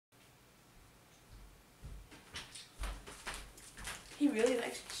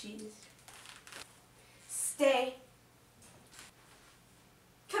Jeez. Stay.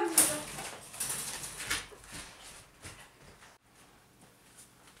 Come here.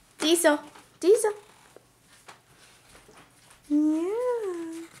 Diesel. Diesel. Yeah.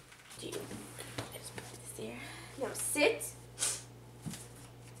 Just put this there. Now sit.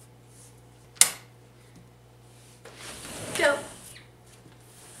 Go.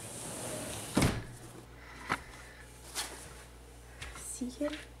 See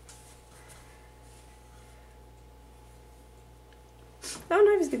him? I don't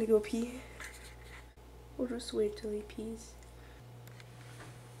know if he's gonna go pee. We'll just wait till he pees.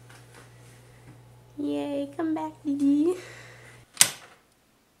 Yay, come back, Didi.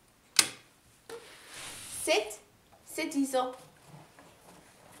 Sit. Sit, Diesel.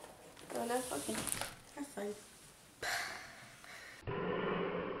 Oh, no, okay. Have fun.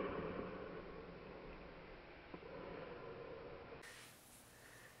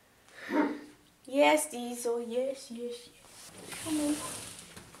 Yes, Diesel. Yes, yes, yes. Come on.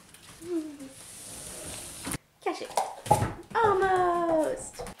 Catch it.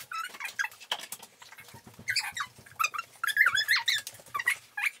 Almost.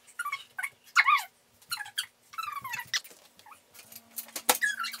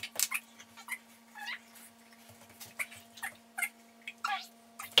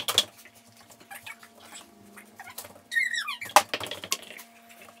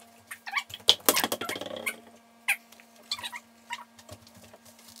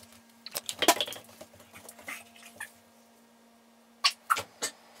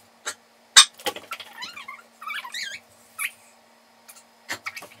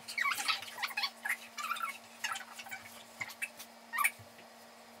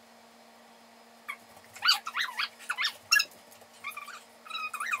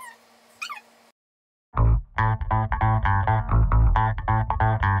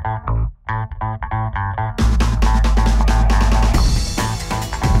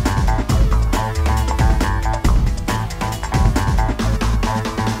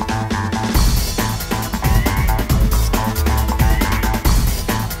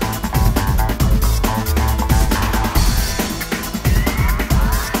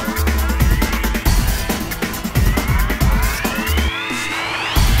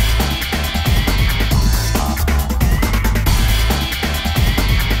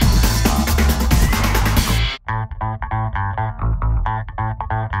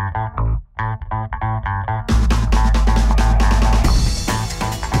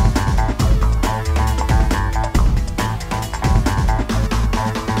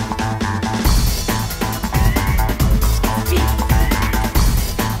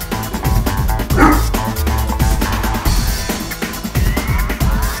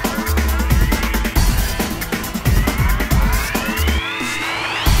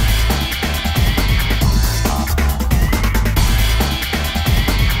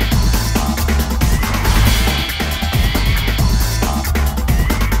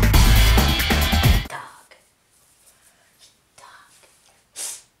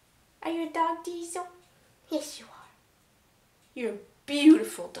 Are you a dog, Diesel? Yes, you are. You're a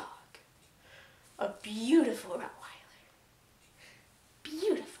beautiful dog. A beautiful Rottweiler.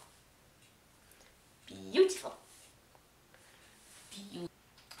 Beautiful. Beautiful. Beautiful.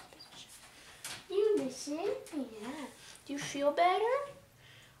 You listen? Yeah. Do you feel better?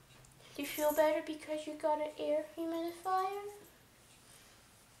 Do you feel better because you got an air humidifier?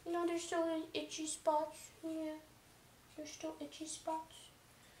 You know, there's still itchy spots. Yeah. There's still itchy spots.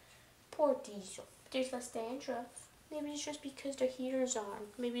 Poor Diesel. There's less dandruff. Maybe it's just because the heater's on.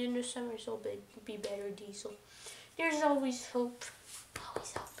 Maybe in the summer it'll be better, Diesel. There's always hope.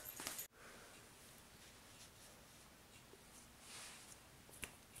 Always hope.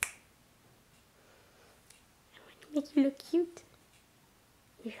 I want to make you look cute.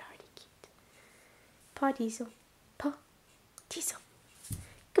 You're already cute. Paw, Diesel. Paw. Diesel.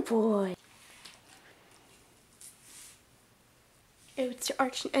 Good boy. Oh, it's your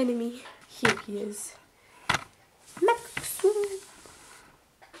arch enemy. Here he is. Max.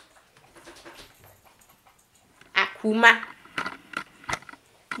 Akuma.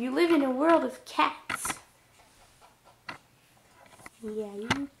 You live in a world of cats. Yeah,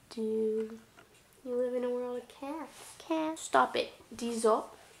 you do. You live in a world of cats. Cats. Stop it, Diesel.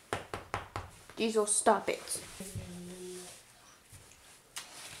 Diesel, stop it.